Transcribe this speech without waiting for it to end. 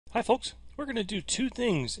Hi folks, we're going to do two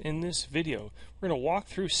things in this video. We're going to walk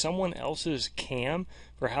through someone else's cam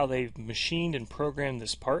for how they've machined and programmed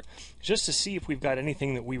this part, just to see if we've got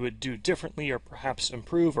anything that we would do differently or perhaps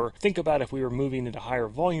improve or think about if we were moving into higher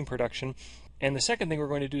volume production. And the second thing we're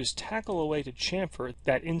going to do is tackle a way to chamfer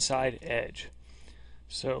that inside edge.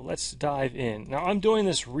 So let's dive in. Now I'm doing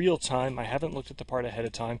this real time. I haven't looked at the part ahead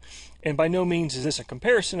of time, and by no means is this a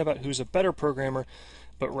comparison about who's a better programmer,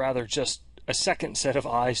 but rather just a second set of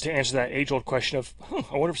eyes to answer that age-old question of,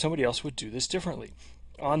 I wonder if somebody else would do this differently.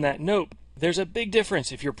 On that note, there's a big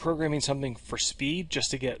difference if you're programming something for speed just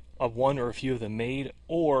to get one or a few of them made,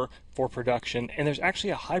 or for production. And there's actually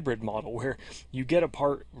a hybrid model where you get a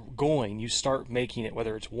part going, you start making it,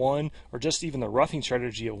 whether it's one or just even the roughing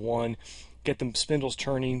strategy of one, get the spindles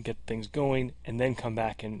turning, get things going, and then come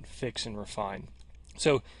back and fix and refine.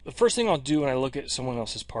 So the first thing I'll do when I look at someone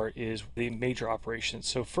else's part is the major operations.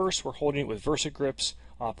 So first we're holding it with Versa grips,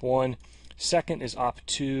 op 1. Second is op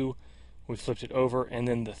 2. We flipped it over. And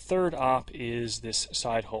then the third op is this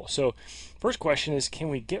side hole. So first question is, can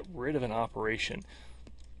we get rid of an operation?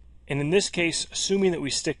 And in this case, assuming that we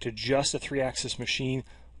stick to just a 3-axis machine,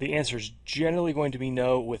 the answer is generally going to be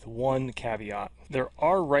no, with one caveat. There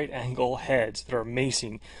are right angle heads that are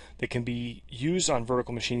macing that can be used on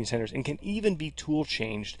vertical machining centers and can even be tool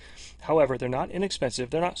changed. However, they're not inexpensive,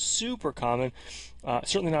 they're not super common,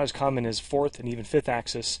 certainly not as common as 4th and even 5th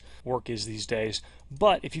axis work is these days.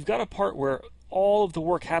 But if you've got a part where all of the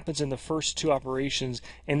work happens in the first two operations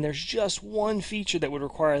and there's just one feature that would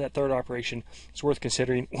require that third operation, it's worth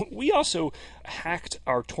considering. We also hacked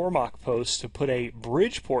our Tormach post to put a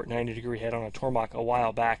Bridgeport 90-degree head on a Tormach a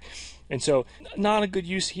while back, and so not a good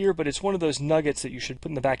use here, but it's one of those nuggets that you should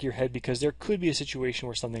put in the back of your head because there could be a situation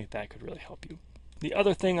where something like that could really help you. The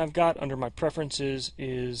other thing I've got under my preferences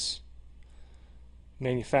is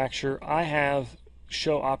manufacturer. I have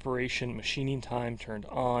show operation machining time turned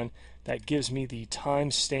on. That gives me the time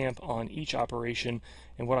stamp on each operation,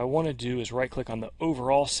 and what I want to do is right click on the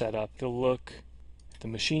overall setup to look at the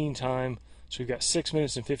machining time. So we've got 6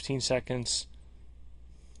 minutes and 15 seconds,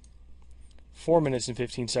 4 minutes and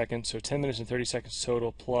 15 seconds, so 10 minutes and 30 seconds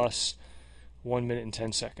total, plus 1 minute and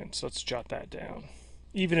 10 seconds. So let's jot that down.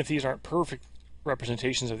 Even if these aren't perfect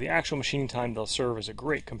representations of the actual machining time, they'll serve as a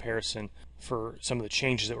great comparison for some of the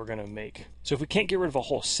changes that we're going to make. So if we can't get rid of a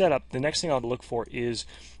whole setup, the next thing I'll look for is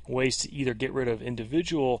ways to either get rid of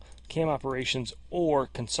individual cam operations or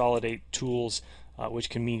consolidate tools, which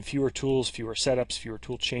can mean fewer tools, fewer setups, fewer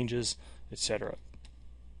tool changes, etc.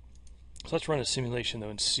 So let's run a simulation though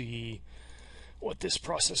and see what this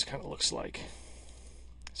process kind of looks like.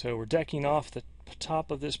 So we're decking off the top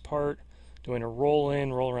of this part, doing a roll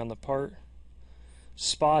in, roll around the part.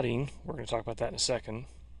 Spotting, we're going to talk about that in a second.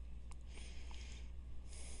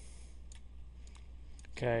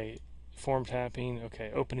 Okay, form tapping,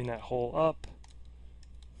 okay, opening that hole up.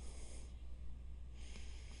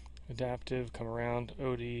 Adaptive, come around,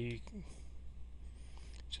 OD,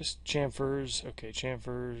 just chamfers, okay,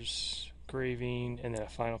 chamfers, engraving, and then a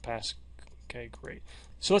final pass. Okay, great.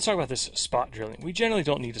 So let's talk about this spot drilling. We generally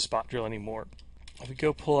don't need to spot drill anymore. If we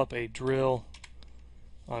go pull up a drill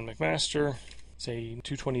on McMaster, it's a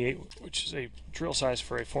 228, which is a drill size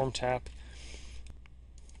for a form tap.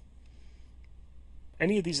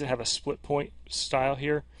 Any of these that have a split point style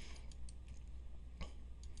here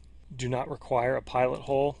do not require a pilot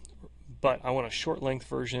hole, but I want a short length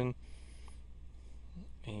version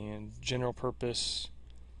and general purpose.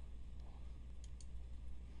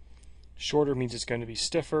 Shorter means it's going to be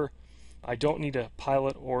stiffer. I don't need to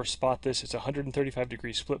pilot or spot this. It's a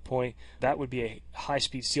 135-degree split point. That would be a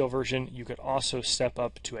high-speed steel version. You could also step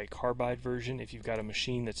up to a carbide version if you've got a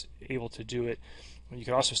machine that's able to do it. You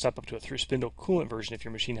could also step up to a through spindle coolant version if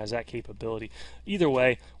your machine has that capability. Either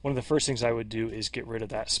way, one of the first things I would do is get rid of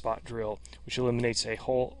that spot drill, which eliminates a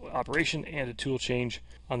whole operation and a tool change.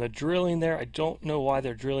 On the drilling there, I don't know why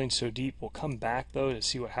they're drilling so deep. We'll come back though to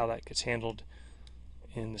see how that gets handled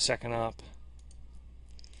in the second op.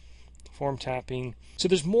 Form tapping. So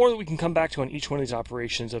there's more that we can come back to on each one of these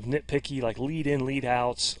operations of nitpicky, like lead in, lead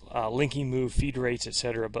outs, linking move, feed rates,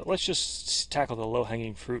 etc. But let's just tackle the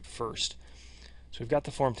low-hanging fruit first. So we've got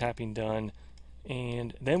the form tapping done,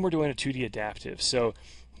 and then we're doing a 2D adaptive. So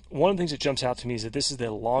one of the things that jumps out to me is that this is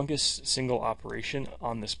the longest single operation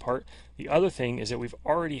on this part. The other thing is that we've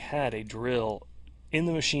already had a drill in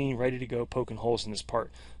the machine ready to go poking holes in this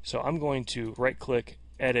part. So I'm going to right-click,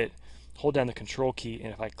 edit, hold down the control key,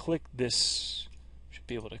 and if I click this, should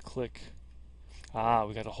be able to click, we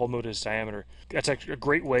got a hole mode as diameter. That's actually a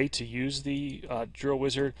great way to use the drill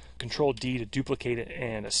wizard. Control D to duplicate it,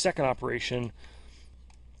 and a second operation,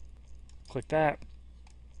 click that,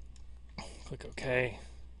 Click OK.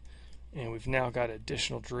 And we've now got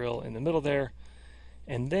additional drill in the middle there.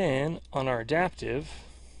 And then on our adaptive,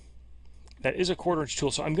 that is a 1/4 inch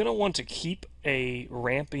tool, so I'm going to want to keep a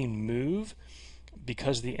ramping move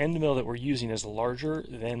because the end mill that we're using is larger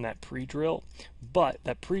than that pre-drill, but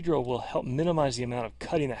that pre-drill will help minimize the amount of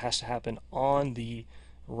cutting that has to happen on the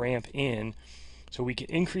ramp in. So we can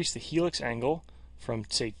increase the helix angle from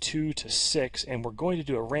say 2 to 6, and we're going to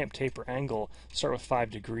do a ramp taper angle, start with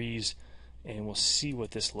 5 degrees, and we'll see what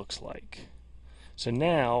this looks like. So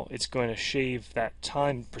now it's going to shave that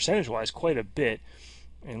time percentage-wise quite a bit,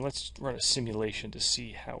 and let's run a simulation to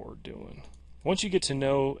see how we're doing. Once you get to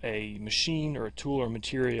know a machine or a tool or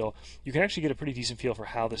material, you can actually get a pretty decent feel for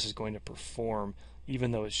how this is going to perform,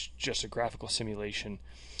 even though it's just a graphical simulation.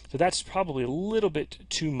 So that's probably a little bit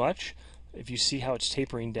too much if you see how it's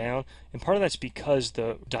tapering down, and part of that's because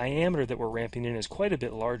the diameter that we're ramping in is quite a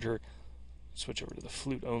bit larger. Switch over to the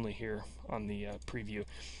flute only here on the preview.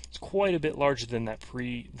 It's quite a bit larger than that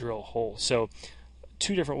pre-drill hole. So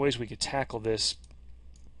two different ways we could tackle this.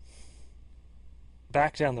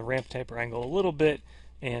 Back down the ramp taper angle a little bit,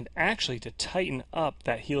 and actually to tighten up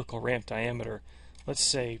that helical ramp diameter, let's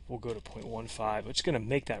say we'll go to 0.15, which is going to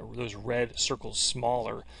make those red circles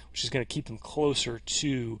smaller, which is going to keep them closer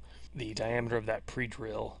to the diameter of that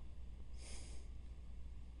pre-drill.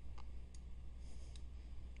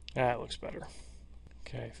 That looks better.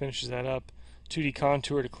 Okay, finishes that up. 2D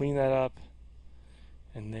contour to clean that up,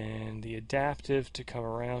 and then the adaptive to come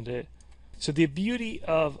around it. So the beauty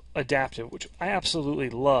of adaptive, which I absolutely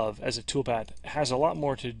love as a toolpath, has a lot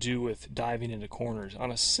more to do with diving into corners.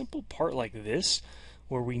 On a simple part like this,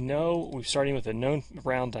 where we know we're starting with a known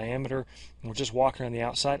round diameter and we're just walking around the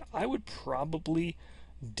outside, I would probably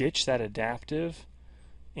ditch that adaptive.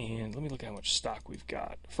 And let me look at how much stock we've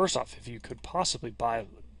got. First off, if you could possibly buy a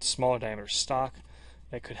smaller diameter stock,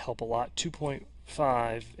 that could help a lot.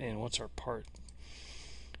 2.5, and what's our part?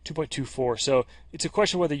 2.24. So it's a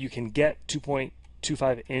question whether you can get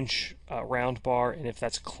 2.25 inch round bar, and if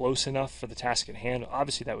that's close enough for the task at hand.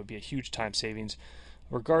 Obviously that would be a huge time savings.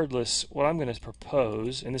 Regardless, what I'm going to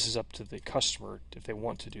propose, and this is up to the customer if they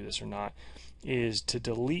want to do this or not, is to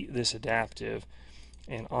delete this adaptive,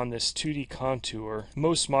 and on this 2D contour,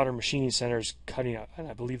 most modern machining centers cutting out, and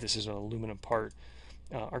I believe this is an aluminum part,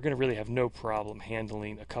 are going to really have no problem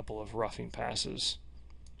handling a couple of roughing passes.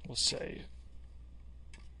 We'll say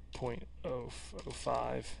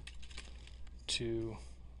 0.005 to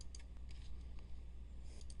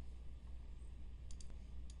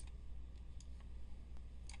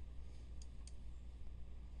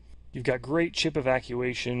you've got great chip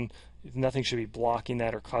evacuation. Nothing should be blocking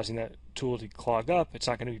that or causing that tool to clog up. It's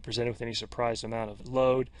not going to be presented with any surprise amount of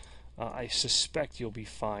load. I suspect you'll be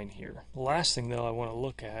fine here. The last thing though I want to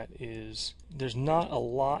look at is there's not a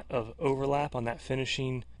lot of overlap on that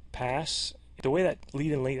finishing pass. The way that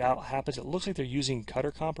lead in lead out happens, it looks like they're using cutter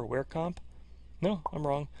comp or wear comp. No, I'm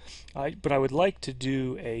wrong. But I would like to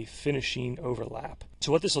do a finishing overlap.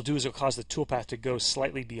 So what this will do is it'll cause the toolpath to go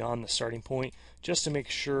slightly beyond the starting point, just to make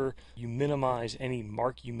sure you minimize any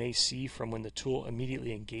mark you may see from when the tool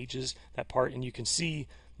immediately engages that part. And you can see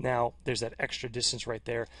now there's that extra distance right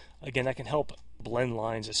there. Again, that can help blend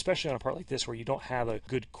lines, especially on a part like this where you don't have a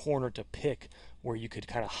good corner to pick where you could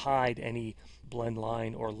kind of hide any blend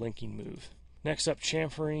line or linking move. Next up,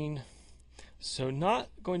 chamfering. So not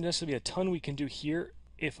going to necessarily be a ton we can do here.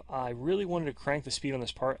 If I really wanted to crank the speed on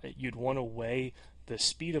this part, you'd want to weigh the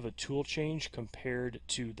speed of a tool change compared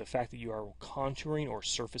to the fact that you are contouring or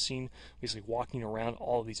surfacing, basically walking around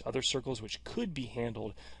all of these other circles, which could be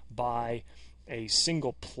handled by a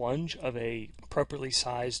single plunge of a appropriately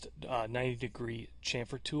sized 90-degree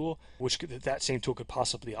chamfer tool, which that same tool could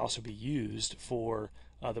possibly also be used for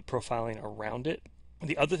the profiling around it.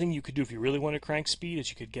 The other thing you could do if you really want to crank speed is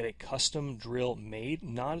you could get a custom drill made,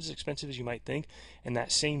 not as expensive as you might think, and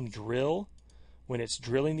that same drill, when it's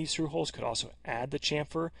drilling these through holes, could also add the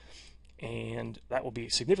chamfer, and that will be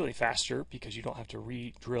significantly faster because you don't have to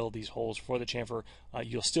re-drill these holes for the chamfer.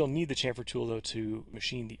 You'll still need the chamfer tool though to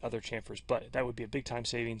machine the other chamfers, but that would be a big time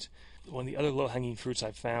savings. One of the other low-hanging fruits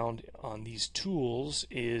I've found on these tools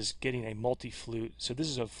is getting a multi-flute. So this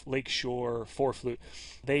is a Lakeshore 4-flute.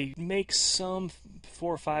 They make some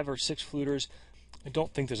 4, 5, or 6 fluters. I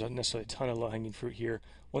don't think there's necessarily a ton of low-hanging fruit here.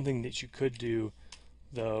 One thing that you could do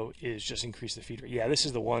though is just increase the feed rate. Yeah, this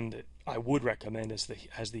is the one that I would recommend as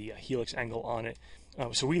has the helix angle on it.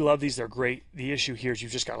 So we love these, they're great. The issue here is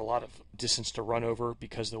you've just got a lot of distance to run over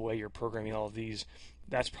because the way you're programming all of these.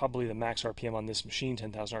 that's probably the max RPM on this machine,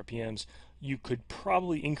 10,000 RPMs. You could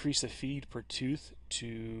probably increase the feed per tooth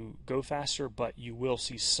to go faster, but you will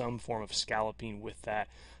see some form of scalloping with that.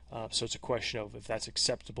 So it's a question of if that's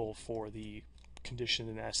acceptable for the condition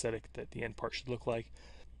and aesthetic that the end part should look like.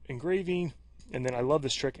 Engraving, and then I love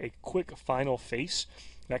this trick, a quick final face.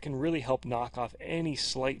 That can really help knock off any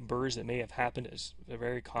slight burrs that may have happened. It's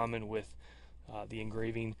very common with the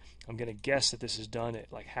engraving. I'm going to guess that this is done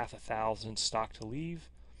at like 1/1000 stock to leave.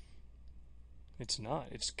 It's not.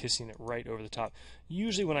 It's kissing it right over the top.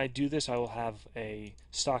 Usually when I do this, I will have a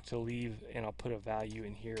stock to leave, and I'll put a value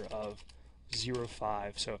in here of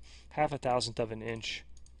 0.5. So 1/1000th of an inch,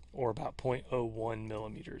 or about 0.01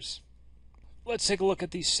 millimeters. Let's take a look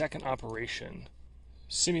at the second operation.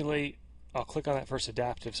 Simulate. I'll click on that first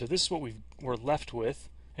adaptive. So this is what we're left with.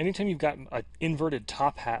 Anytime you've got an inverted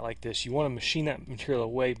top hat like this, you want to machine that material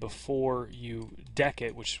away before you deck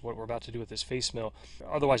it, which is what we're about to do with this face mill.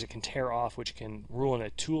 Otherwise it can tear off, which can ruin a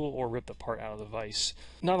tool or rip the part out of the vise.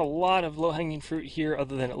 Not a lot of low-hanging fruit here,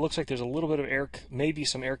 other than it looks like there's a little bit of maybe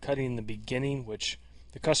some air cutting in the beginning, which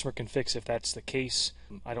the customer can fix if that's the case.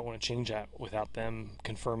 I don't want to change that without them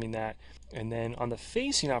confirming that. And then on the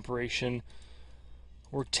facing operation,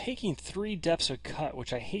 we're taking 3 depths of cut,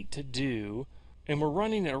 which I hate to do, and we're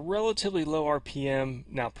running at a relatively low RPM,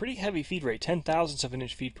 now pretty heavy feed rate, 10,000ths of an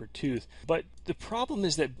inch feed per tooth. But the problem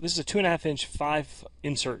is that this is a 2.5 inch 5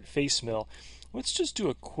 insert face mill. Let's just do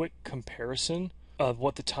a quick comparison of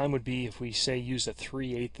what the time would be if we say use a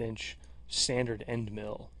 3/8 inch standard end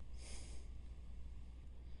mill.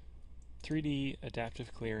 3D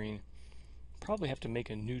adaptive clearing. Probably have to make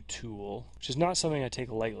a new tool, which is not something I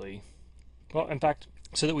take lightly. Well, in fact,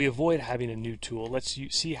 so that we avoid having a new tool, let's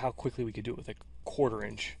see how quickly we could do it with a 1/4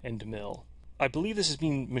 inch end mill. I believe this is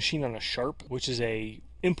being machined on a Sharp, which is a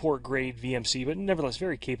import grade VMC, but nevertheless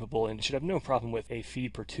very capable, and should have no problem with a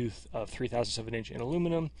feed per tooth of 3/1000ths of an inch in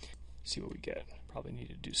aluminum. Let's see what we get. Probably need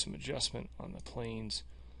to do some adjustment on the planes.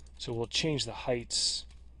 So we'll change the heights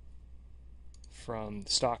from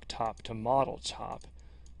stock top to model top,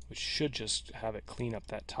 which should just have it clean up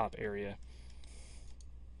that top area.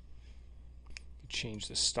 Change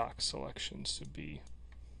the stock selections to be.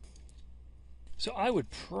 So I would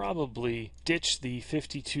probably ditch the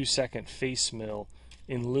 52-second face mill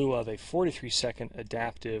in lieu of a 43-second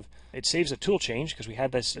adaptive. It saves a tool change because we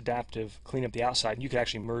had this adaptive clean up the outside, and you could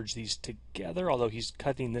actually merge these together, although he's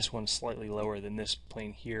cutting this one slightly lower than this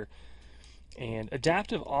plane here. And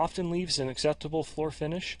adaptive often leaves an acceptable floor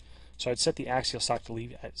finish, so I'd set the axial stock to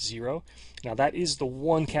leave at 0. Now that is the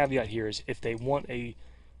one caveat here, is if they want a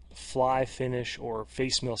fly finish or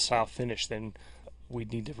face mill style finish, then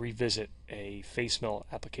we'd need to revisit a face mill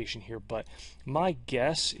application here. But my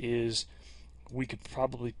guess is we could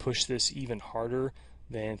probably push this even harder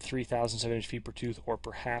than 3/1000ths of an inch feed per tooth, or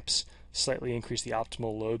perhaps slightly increase the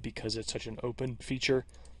optimal load because it's such an open feature,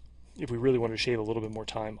 if we really wanted to shave a little bit more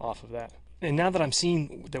time off of that. And now that I'm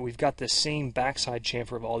seeing that we've got the same backside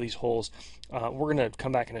chamfer of all these holes, we're going to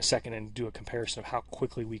come back in a second and do a comparison of how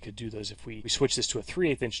quickly we could do those if we switch this to a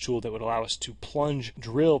 3/8 inch tool that would allow us to plunge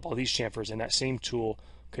drill all these chamfers, and that same tool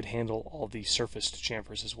could handle all the surfaced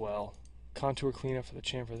chamfers as well. Contour cleanup for the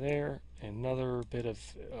chamfer there, another bit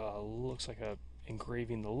of looks like a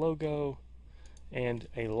engraving the logo, and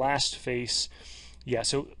a last face. Yeah,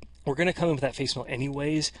 so we're going to come in with that face mill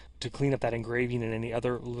anyways to clean up that engraving and any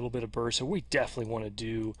other little bit of burr, so we definitely want to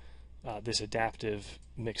do this adaptive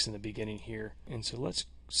mix in the beginning here. And so let's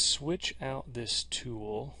switch out this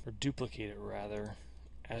tool, or duplicate it rather,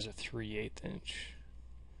 as a 3/8 inch.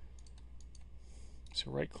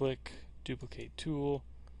 So right click, duplicate tool.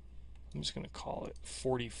 I'm just going to call it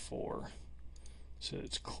 44 so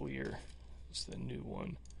it's clear. It's the new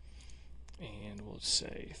one. And we'll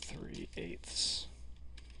say 3/8.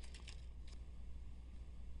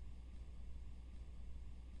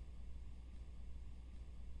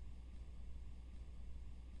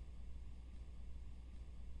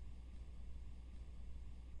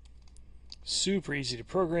 Super easy to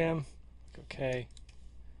program. Okay.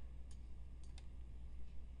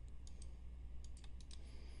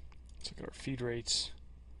 Let's look at our feed rates.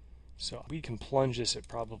 So we can plunge this at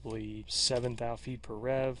probably 7 thou feet per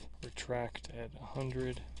rev, retract at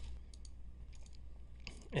 100.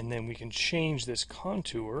 And then we can change this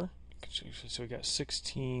contour. So we got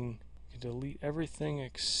 16. We can delete everything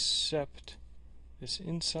except this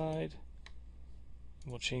inside.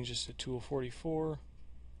 We'll change this to tool 44.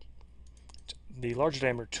 The larger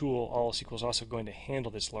diameter tool, all else equals, also going to handle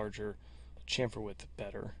this larger chamfer width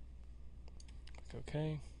better. Click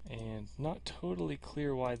OK. And not totally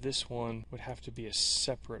clear why this one would have to be a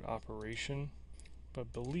separate operation,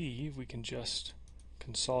 but believe we can just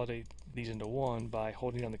consolidate these into one by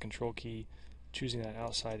holding down the control key, choosing that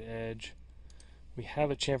outside edge. We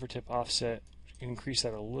have a chamfer tip offset. We can increase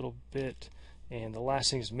that a little bit. And the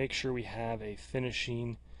last thing is make sure we have a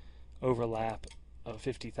finishing overlap of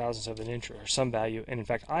 50,000ths of an inch or some value. And in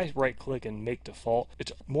fact, I right click and make default.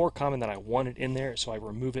 It's more common that I want it in there, so I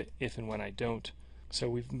remove it if and when I don't. So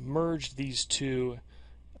we've merged these two,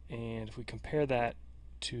 and if we compare that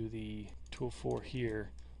to the tool 4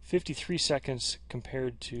 here, 53 seconds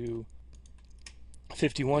compared to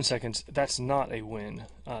 51 seconds, that's not a win.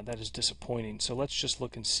 That is disappointing. So let's just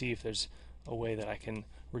look and see if there's a way that I can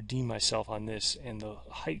redeem myself on this. And the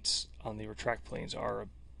heights on the retract planes are a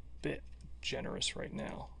bit generous right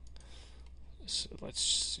now. So let's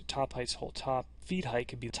see, top height's whole top. Feed height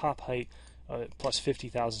could be top height plus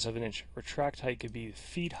 50,000ths of an inch. Retract height could be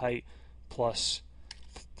feed height plus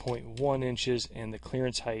 0.1 inches, and the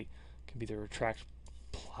clearance height could be the retract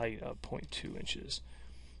height of 0.2 inches.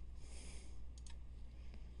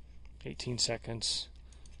 18 seconds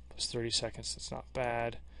plus 30 seconds, that's not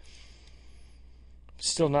bad.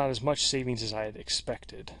 Still not as much savings as I had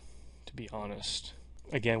expected, to be honest.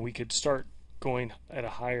 Again, we could start going at a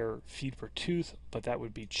higher feed per tooth, but that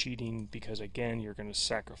would be cheating because, again, you're going to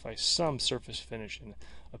sacrifice some surface finish and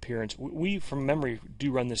appearance. We, from memory,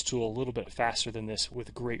 do run this tool a little bit faster than this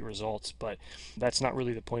with great results, but that's not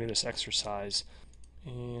really the point of this exercise.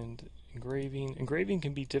 And engraving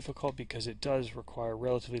can be difficult because it does require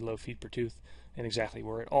relatively low feed per tooth, and exactly,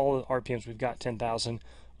 we're at all RPMs, we've got 10,000,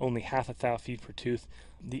 only half a thou feed per tooth.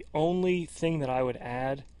 The only thing that I would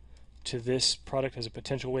add to this product as a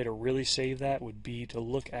potential way to really save that would be to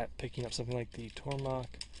look at picking up something like the Tormach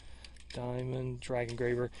Diamond Drag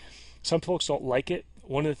Engraver. Some folks don't like it.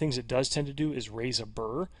 One of the things it does tend to do is raise a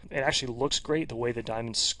burr. It actually looks great the way the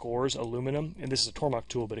diamond scores aluminum, and this is a Tormach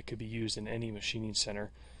tool, but it could be used in any machining center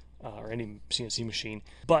or any CNC machine.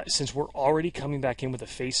 But since we're already coming back in with a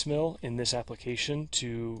face mill in this application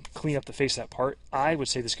to clean up the face of that part, I would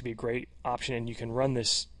say this could be a great option, and you can run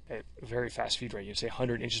this at a very fast feed rate. You say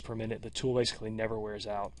 100 inches per minute. The tool basically never wears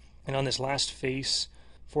out. And on this last face,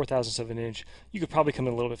 4,000ths of an inch, you could probably come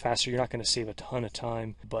in a little bit faster. You're not going to save a ton of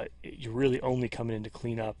time, but you're really only coming in to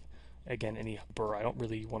clean up, again, any burr. I don't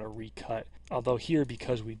really want to recut. Although here,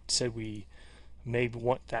 because we said we may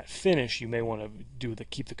want that finish, you may want to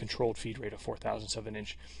keep the controlled feed rate of 4,000ths of an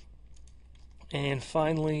inch. And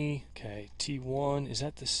finally, okay, T1, is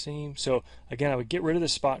that the same? So again, I would get rid of the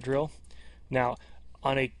spot drill. Now,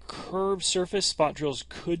 on a curved surface, spot drills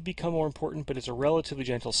could become more important, but it's a relatively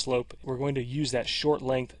gentle slope. We're going to use that short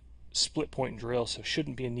length split point drill, so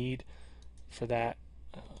shouldn't be a need for that.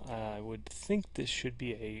 I would think this should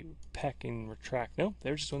be a peck and retract. No,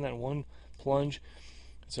 they're just doing that in one plunge.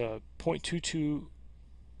 It's a 0.22.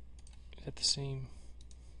 Is that the same?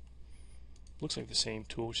 Looks like the same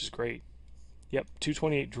tool, which is great. Yep,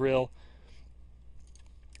 228 drill.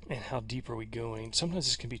 And how deep are we going? Sometimes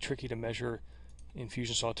this can be tricky to measure in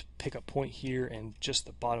Fusion, so I'll have to pick a point here and just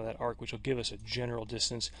the bottom of that arc, which will give us a general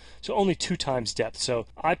distance. So only 2 times depth. So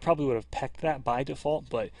I probably would have pecked that by default,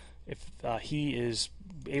 but if he is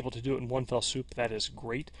able to do it in one fell swoop, that is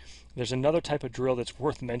great. There's another type of drill that's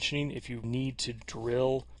worth mentioning if you need to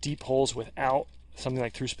drill deep holes without something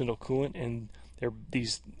like through spindle coolant, and they're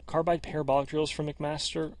these carbide parabolic drills from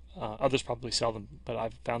McMaster. Others probably sell them, but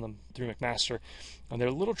I've found them through McMaster. And they're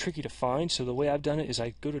a little tricky to find, so the way I've done it is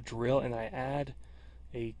I go to drill and I add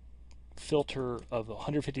a filter of a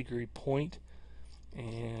 150-degree point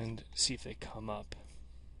and see if they come up.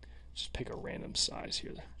 Just pick a random size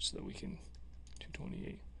here so that we can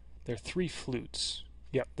 228. There are 3 flutes.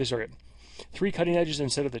 Yep, these are good. 3 cutting edges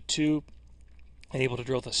instead of the 2, and able to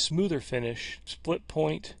drill with a smoother finish. Split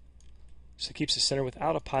point, so it keeps the center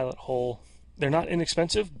without a pilot hole. They're not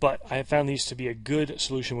inexpensive, but I have found these to be a good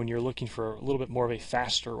solution when you're looking for a little bit more of a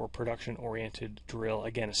faster or production-oriented drill.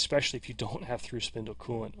 Again, especially if you don't have through spindle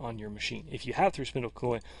coolant on your machine. If you have through spindle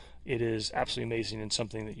coolant, it is absolutely amazing and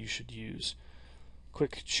something that you should use.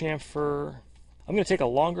 Quick chamfer. I'm going to take a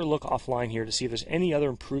longer look offline here to see if there's any other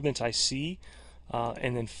improvements I see.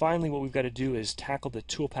 And then finally what we've got to do is tackle the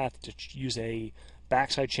toolpath to use a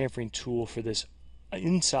backside chamfering tool for this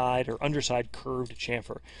inside or underside curved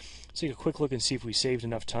chamfer. Let's take a quick look and see if we saved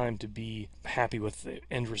enough time to be happy with the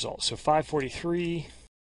end result. So 543,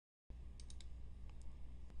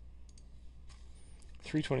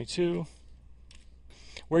 322.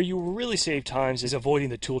 Where you really save times is avoiding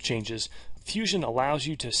the tool changes. Fusion allows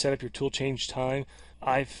you to set up your tool change time.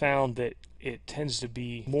 I've found that it tends to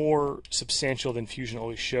be more substantial than Fusion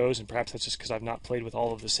always shows, and perhaps that's just because I've not played with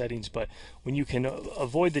all of the settings, but when you can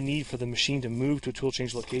avoid the need for the machine to move to a tool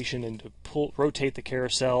change location and to rotate the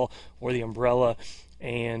carousel or the umbrella,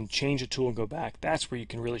 and change a tool and go back. That's where you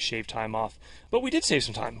can really shave time off. But we did save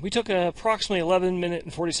some time. We took approximately 11-minute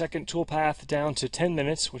and 40-second toolpath down to 10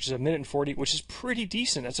 minutes, which is a minute and 40, which is pretty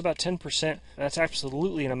decent. That's about 10%. That's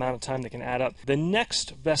absolutely an amount of time that can add up. The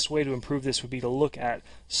next best way to improve this would be to look at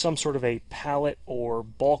some sort of a pallet or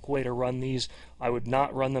bulk way to run these. I would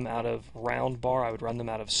not run them out of round bar. I would run them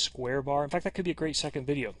out of square bar. In fact, that could be a great second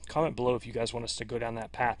video. Comment below if you guys want us to go down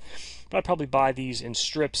that path. But I'd probably buy these in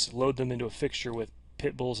strips, load them into a fixture with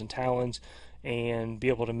pit bulls and talons, and be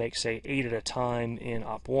able to make, say, 8 at a time in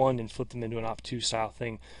op 1 and flip them into an op 2 style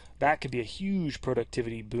thing. That could be a huge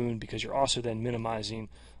productivity boon because you're also then minimizing,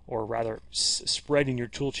 or rather spreading your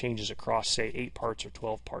tool changes across, say, 8 parts or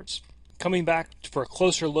 12 parts. Coming back for a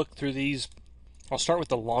closer look through these, I'll start with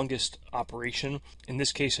the longest operation. In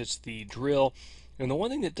this case, it's the drill. And the one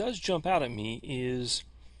thing that does jump out at me is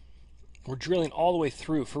we're drilling all the way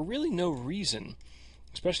through for really no reason,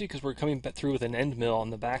 especially because we're coming through with an end mill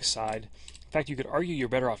on the back side. In fact, you could argue you're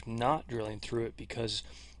better off not drilling through it, because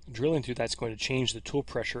drilling through that's going to change the tool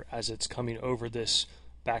pressure as it's coming over this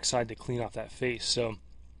backside to clean off that face. So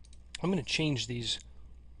I'm going to change these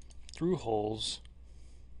through holes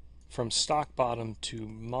from stock bottom to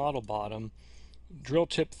model bottom. Drill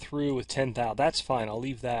tip through with 10 thou. That's fine. I'll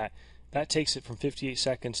leave that. That takes it from 58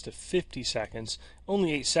 seconds to 50 seconds.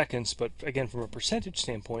 Only 8 seconds, but again, from a percentage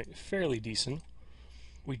standpoint, fairly decent.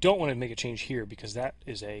 We don't want to make a change here because that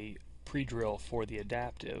is a pre-drill for the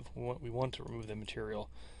adaptive. We want to remove the material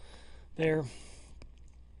there.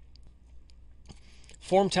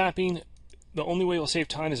 Form tapping, the only way we'll save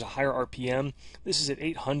time is a higher RPM. This is at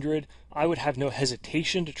 800. I would have no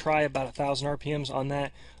hesitation to try about 1,000 RPMs on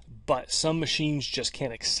that, but some machines just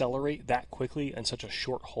can't accelerate that quickly in such a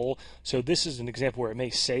short hole. So this is an example where it may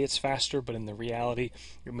say it's faster, but in the reality,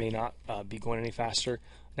 it may not be going any faster.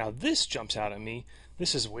 Now this jumps out at me.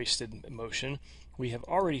 This is wasted motion. We have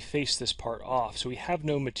already faced this part off, so we have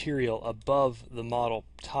no material above the model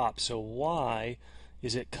top. So why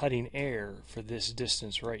is it cutting air for this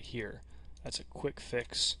distance right here? That's a quick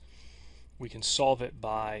fix. We can solve it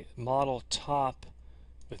by model top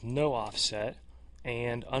with no offset,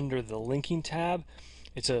 and under the linking tab,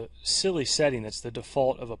 it's a silly setting. That's the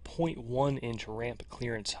default of a 0.1 inch ramp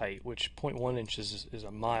clearance height, which 0.1 inches is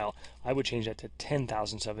a mile. I would change that to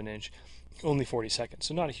 10,000ths of an inch, only 40 seconds,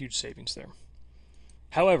 so not a huge savings there.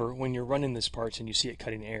 However, when you're running this parts and you see it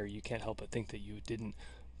cutting air, you can't help but think that you didn't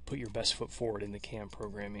put your best foot forward in the CAM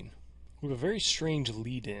programming. We have a very strange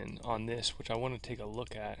lead-in on this, which I want to take a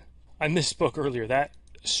look at. I misspoke earlier. That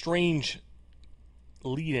strange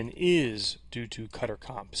lead-in is due to cutter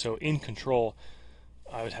comp. So in control,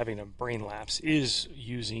 I was having a brain lapse, is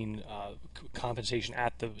using compensation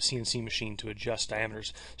at the CNC machine to adjust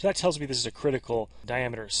diameters. So that tells me this is a critical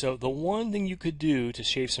diameter. So the one thing you could do to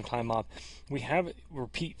shave some time off, we have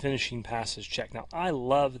repeat finishing passes checked. Now I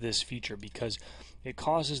love this feature because it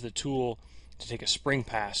causes the tool to take a spring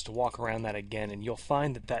pass to walk around that again, and you'll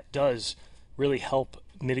find that that does really help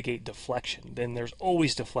mitigate deflection. Then there's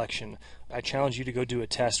always deflection. I challenge you to go do a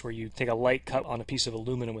test where you take a light cut on a piece of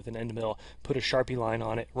aluminum with an end mill, put a Sharpie line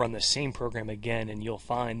on it, run the same program again, and you'll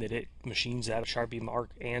find that it machines that Sharpie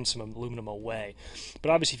mark and some aluminum away.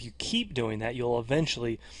 But obviously if you keep doing that, you'll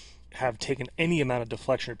eventually have taken any amount of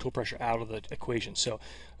deflection or tool pressure out of the equation. So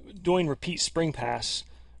doing repeat spring pass,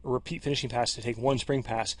 repeat finishing pass to take one spring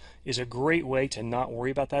pass is a great way to not worry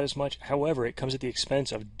about that as much. However, it comes at the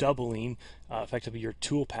expense of doubling effectively your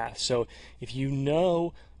tool path. So if you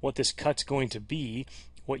know what this cut's going to be,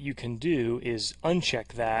 what you can do is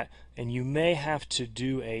uncheck that, and you may have to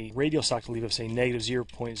do a radial stock to leave of, say, negative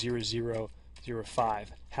 0.0005,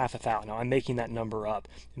 half a thou. Now I'm making that number up.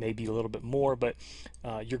 It may be a little bit more, but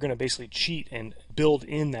you're going to basically cheat and build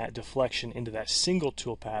in that deflection into that single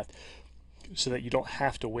tool path, so that you don't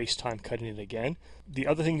have to waste time cutting it again. The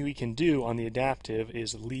other thing we can do on the adaptive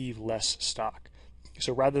is leave less stock.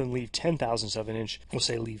 So rather than leave 10,000ths of an inch, we'll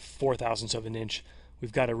say leave 4,000ths of an inch.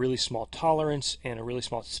 We've got a really small tolerance and a really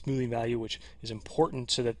small smoothing value, which is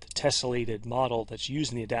important so that the tessellated model that's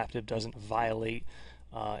used in the adaptive doesn't violate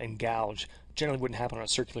and gouge. Generally wouldn't happen on a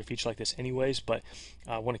circular feature like this anyways, but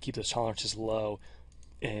I want to keep those tolerances low,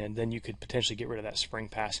 and then you could potentially get rid of that spring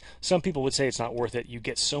pass. Some people would say it's not worth it. You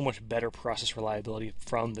get so much better process reliability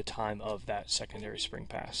from the time of that secondary spring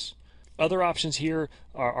pass. Other options here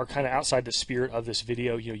are kind of outside the spirit of this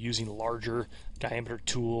video. You know, using larger diameter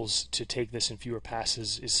tools to take this in fewer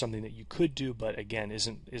passes is something that you could do, but again,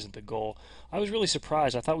 isn't the goal. I was really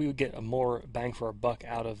surprised. I thought we would get a more bang for our buck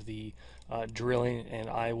out of the drilling, and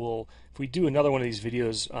I will, if we do another one of these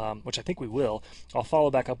videos, which I think we will, I'll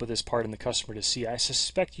follow back up with this part in the customer to see. I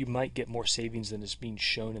suspect you might get more savings than is being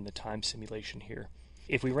shown in the time simulation here.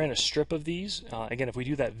 If we ran a strip of these, again, if we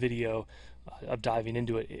do that video of diving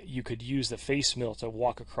into it, you could use the face mill to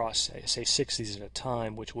walk across, say 6 of these at a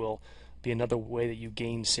time, which will be another way that you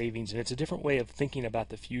gain savings. And it's a different way of thinking about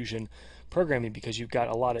the Fusion programming, because you've got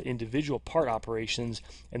a lot of individual part operations,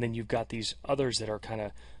 and then you've got these others that are kind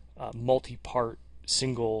of multi-part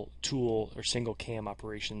single tool or single cam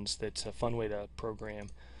operations. That's a fun way to program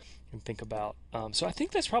and think about. So I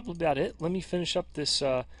think that's probably about it. Let me finish up this,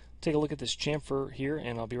 take a look at this chamfer here,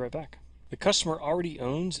 and I'll be right back. The customer already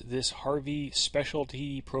owns this Harvey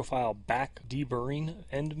specialty profile back deburring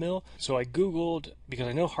end mill. So I Googled, because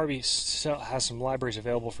I know Harvey has some libraries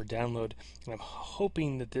available for download, and I'm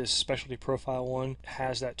hoping that this specialty profile one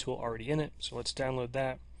has that tool already in it. So let's download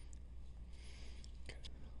that.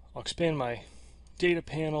 I'll expand my data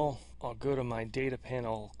panel. I'll go to my data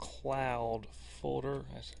panel cloud folder.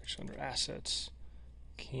 That's actually under assets,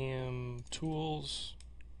 cam tools,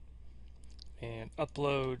 and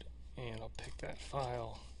upload. And I'll pick that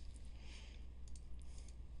file.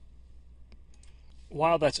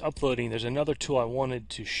 While that's uploading, there's another tool I wanted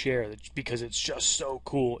to share because it's just so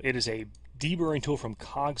cool. It is a deburring tool from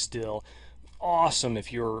Cogsdill. Awesome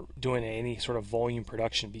if you're doing any sort of volume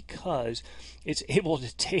production, because it's able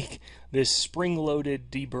to take this spring-loaded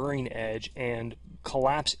deburring edge and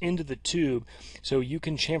collapse into the tube, so you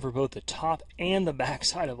can chamfer both the top and the back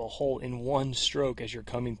side of a hole in one stroke as you're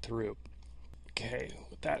coming through. Okay,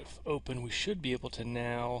 with that open, we should be able to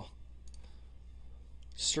now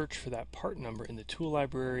search for that part number in the tool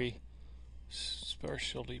library,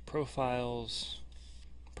 specialty profiles.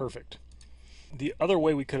 Perfect. The other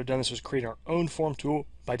way we could have done this was create our own form tool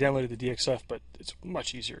by downloading the DXF, but it's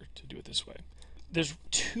much easier to do it this way. There's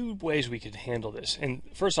two ways we could handle this. And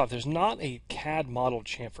first off, there's not a CAD model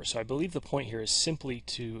chamfer, so I believe the point here is simply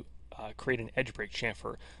to create an edge break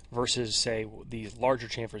chamfer versus, say, these larger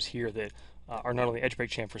chamfers here that are not only edge break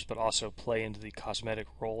chamfers but also play into the cosmetic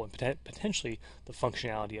role and potentially the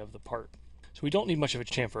functionality of the part. So we don't need much of a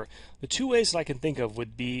chamfer. The two ways that I can think of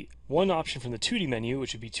would be one option from the 2D menu,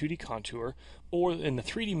 which would be 2D contour, or in the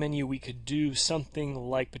 3D menu we could do something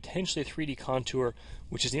like potentially a 3D contour,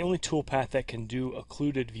 which is the only toolpath that can do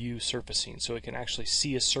occluded view surfacing. So it can actually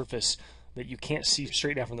see a surface that you can't see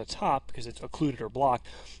straight down from the top because it's occluded or blocked,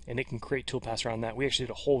 and it can create toolpaths around that. We actually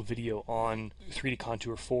did a whole video on 3D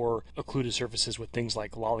contour for occluded surfaces with things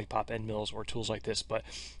like lollipop end mills or tools like this, but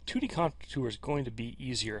 2D contour is going to be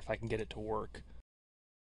easier if I can get it to work.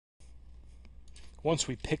 Once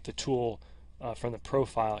we pick the tool from the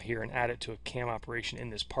profile here and add it to a cam operation in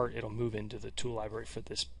this part, it'll move into the tool library for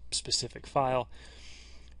this specific file.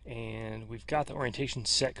 And we've got the orientation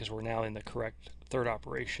set because we're now in the correct third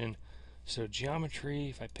operation. So geometry,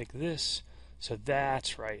 if I pick this, so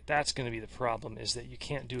that's right, that's going to be the problem, is that you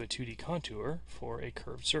can't do a 2D contour for a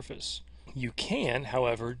curved surface. You can,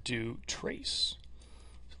 however, do trace.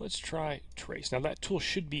 So let's try trace. Now that tool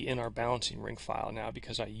should be in our balancing ring file now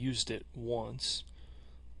because I used it once.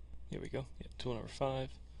 Here we go, yeah, tool number 5.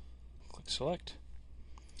 Click select,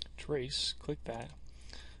 trace, click that.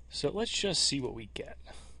 So let's just see what we get.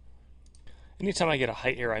 Anytime I get a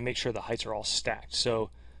height error, I make sure the heights are all stacked.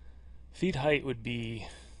 So feed height would be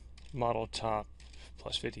model top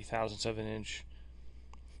plus 50 thousandths of an inch.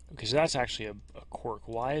 Okay, so that's actually a quirk.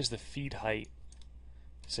 Why is the feed height,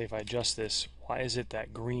 say if I adjust this, why is it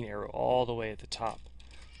that green arrow all the way at the top?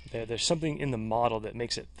 There's something in the model that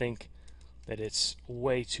makes it think that it's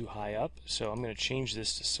way too high up. So I'm going to change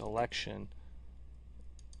this to selection.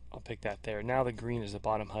 I'll pick that there. Now the green is the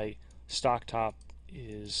bottom height. Stock top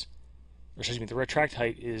is, or excuse me, the retract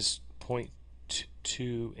height is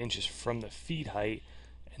 0.2 inches from the feed height,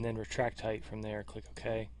 and then retract height from there. Click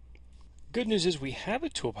OK. Good news is we have a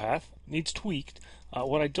toolpath. Needs tweaked.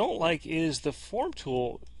 What I don't like is the form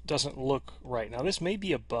tool doesn't look right. Now this may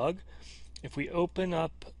be a bug. If we open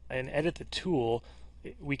up and edit the tool,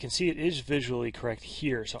 we can see it is visually correct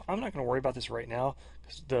here. So I'm not going to worry about this right now,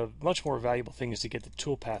 because the much more valuable thing is to get the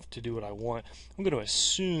toolpath to do what I want. I'm going to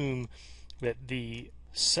assume that the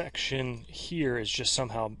section here is just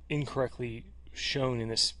somehow incorrectly shown in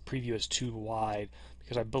this preview as too wide,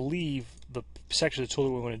 because I believe the section of the tool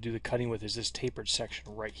that we want to do the cutting with is this tapered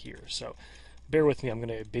section right here. So bear with me, I'm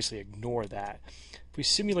going to basically ignore that. If we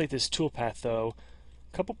simulate this toolpath though,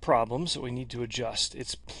 a couple problems that we need to adjust.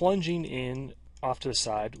 It's plunging in off to the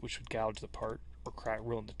side, which would gouge the part or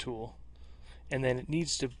ruin the tool. And then it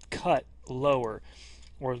needs to cut lower,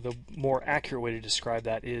 or the more accurate way to describe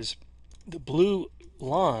that is the blue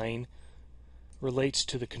line relates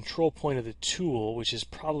to the control point of the tool, which is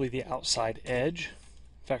probably the outside edge.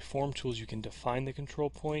 In fact, form tools, you can define the control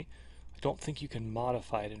point. I don't think you can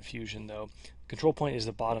modify it in Fusion though. control point is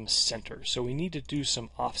the bottom center. So we need to do some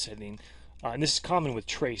offsetting. And this is common with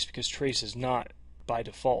trace because trace is not by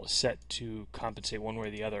default set to compensate one way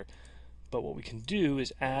or the other. But what we can do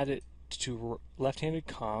is add it to left-handed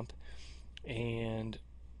comp, and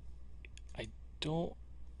I don't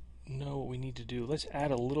know what we need to do. Let's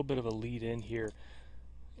add a little bit of a lead in here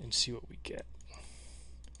and see what we get.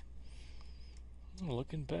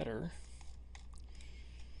 Looking better.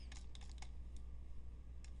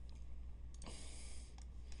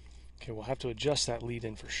 Okay, we'll have to adjust that lead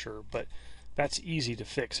in for sure, but that's easy to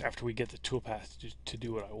fix after we get the toolpath to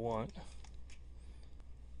do what I want.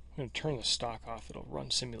 I'm going to turn the stock off. It'll run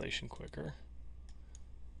simulation quicker.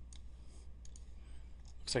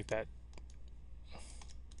 Looks like that.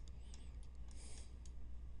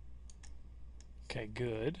 Okay,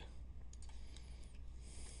 good.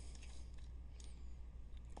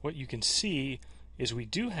 What you can see is we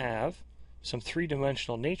do have some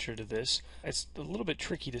three-dimensional nature to this. It's a little bit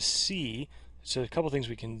tricky to see, so a couple things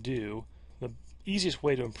we can do. The easiest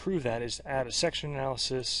way to improve that is to add a section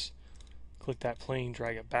analysis, click that plane,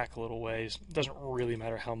 drag it back a little ways. It doesn't really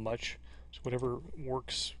matter how much, so whatever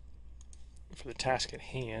works for the task at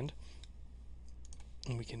hand.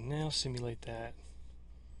 And we can now simulate that.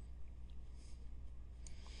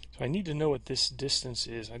 So I need to know what this distance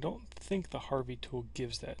is. I don't think the Harvey tool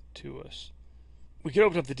gives that to us. We could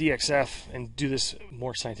open up the DXF and do this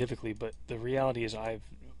more scientifically, but the reality is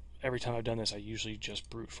every time I've done this, I usually just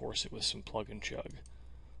brute force it with some plug and chug.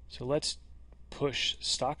 So let's push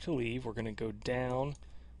stock to leave. We're going to go down,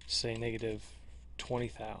 say negative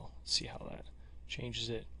 20 thou. Let's see how that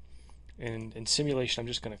changes it. And in simulation, I'm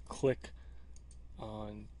just going to click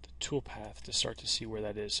on the toolpath to start to see where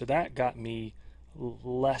that is. So that got me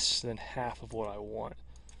less than half of what I want.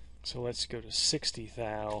 So let's go to 60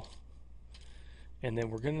 thou. And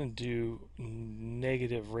then we're going to do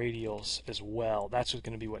negative radials as well. That's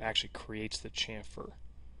going to be what actually creates the chamfer.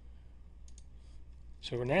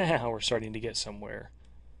 So now we're starting to get somewhere.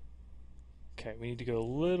 Okay, we need to go a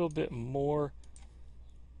little bit more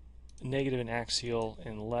negative in axial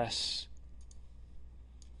and less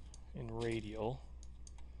in radial.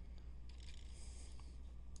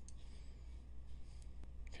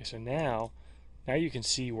 Okay, so now you can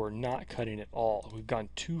see we're not cutting at all. We've gone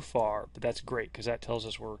too far, but that's great because that tells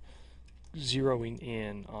us we're zeroing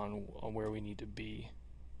in on where we need to be.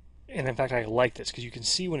 And in fact, I like this because you can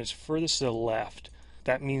see when it's furthest to the left,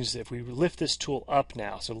 that means that if we lift this tool up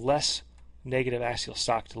now, so less negative axial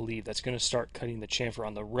stock to leave, that's going to start cutting the chamfer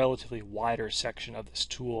on the relatively wider section of this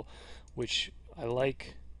tool, which I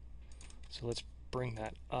like. So let's bring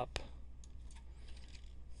that up.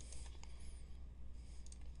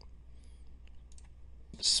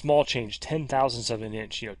 Small change, 0.010 of an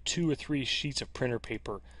inch, 2 or 3 sheets of printer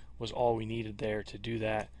paper was all we needed there to do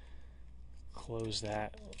that. Close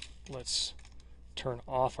that. Let's turn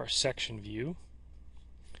off our section view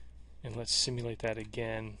and let's simulate that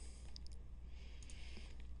again.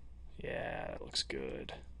 Yeah, that looks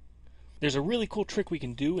good. There's a really cool trick we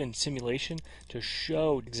can do in simulation to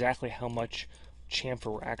show exactly how much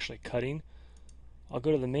chamfer we're actually cutting. I'll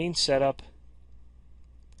go to the main setup,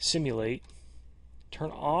 simulate, turn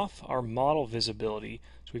off our model visibility.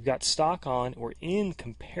 So we've got stock on, we're in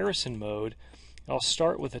comparison mode. I'll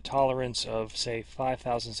start with a tolerance of, say,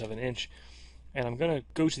 0.005 of an inch, and I'm going to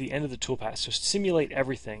go to the end of the toolpath. So simulate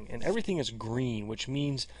everything, and everything is green, which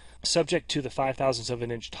means subject to the 0.005 of an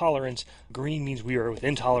inch tolerance. Green means we are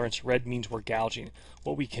within tolerance, red means we're gouging.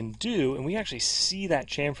 What we can do, and we actually see that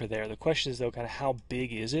chamfer there, the question is though kind of how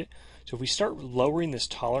big is it? So if we start lowering this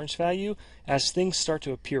tolerance value, as things start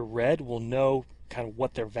to appear red, we'll know kind of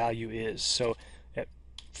what their value is. So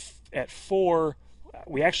at 4,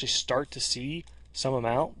 we actually start to see some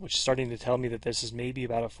amount, which is starting to tell me that this is maybe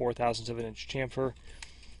about a 0.004 of an inch chamfer.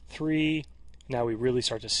 3, now we really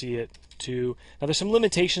start to see it. 2, now there's some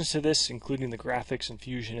limitations to this, including the graphics and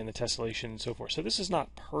fusion and the tessellation and so forth. So this is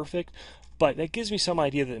not perfect, but that gives me some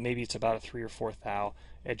idea that maybe it's about a 3 or 4 thou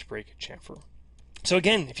edge break chamfer. So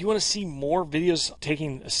again, if you want to see more videos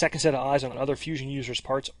taking a second set of eyes on other Fusion users'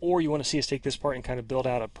 parts, or you want to see us take this part and kind of build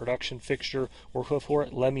out a production fixture workflow for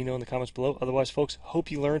it, let me know in the comments below. Otherwise, folks,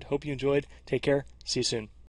 hope you learned, hope you enjoyed. Take care. See you soon.